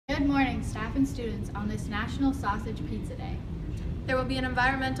Good morning, staff and students, on this National Sausage Pizza Day. There will be an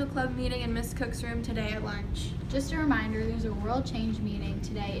environmental club meeting in Miss Cook's room today at lunch. Just a reminder, there's a World Change meeting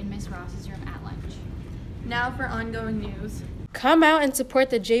today in Miss Ross's room at lunch. Now for ongoing news. Come out and support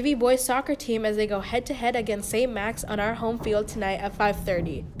the JV boys soccer team as they go head-to-head against St. Max on our home field tonight at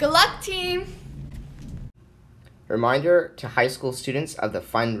 5:30. Good luck, team! Reminder to high school students of the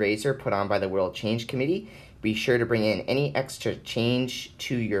fundraiser put on by the World Change Committee. Be sure to bring in any extra change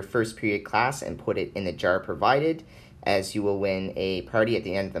to your first period class and put it in the jar provided, as you will win a party at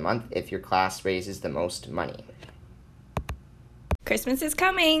the end of the month if your class raises the most money. Christmas is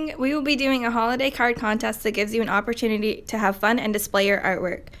coming! We will be doing a holiday card contest that gives you an opportunity to have fun and display your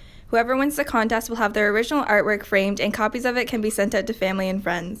artwork. Whoever wins the contest will have their original artwork framed, and copies of it can be sent out to family and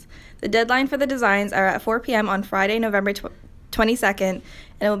friends. The deadline for the designs are at 4 p.m. on Friday, November 22nd, and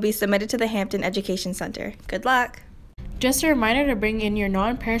it will be submitted to the Hampton Education Center. Good luck! Just a reminder to bring in your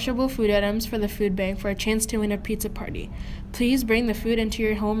non-perishable food items for the food bank for a chance to win a pizza party. Please bring the food into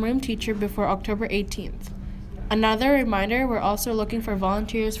your homeroom teacher before October 18th. Another reminder, we're also looking for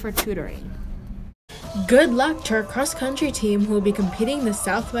volunteers for tutoring. Good luck to our cross-country team who will be competing the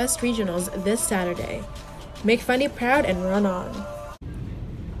Southwest Regionals this Saturday. Make Fundy proud and run on.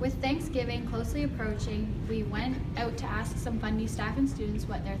 With Thanksgiving closely approaching, we went out to ask some Fundy staff and students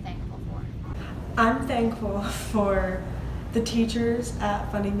what they're thankful for. I'm thankful for the teachers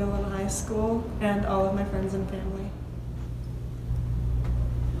at Fundy Millen High School and all of my friends and family.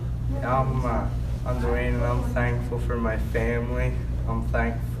 I'm Dwayne and I'm thankful for my family. I'm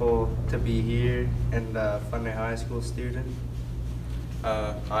thankful to be here and Fundy High School student.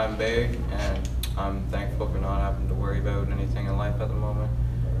 I'm Big and I'm thankful for not having to worry about anything in life at the moment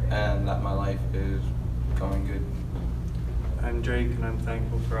and that my life is going good. I'm Drake and I'm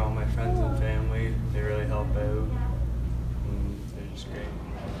thankful for all my friends and family. They really help out and they're just great.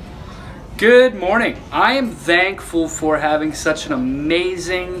 Good morning. I am thankful for having such an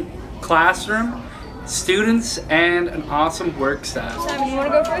amazing classroom, students, and an awesome work staff. Simon, you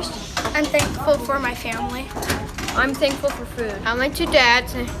want to go first? I'm thankful for my family. I'm thankful for food. I went to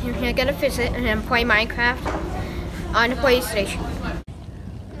Dad's and I got to visit and play Minecraft on the PlayStation.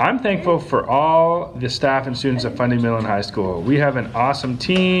 I'm thankful for all the staff and students at Fundy Millen High School. We have an awesome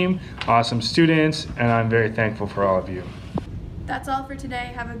team, awesome students, and I'm very thankful for all of you. That's all for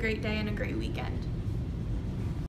today. Have a great day and a great weekend.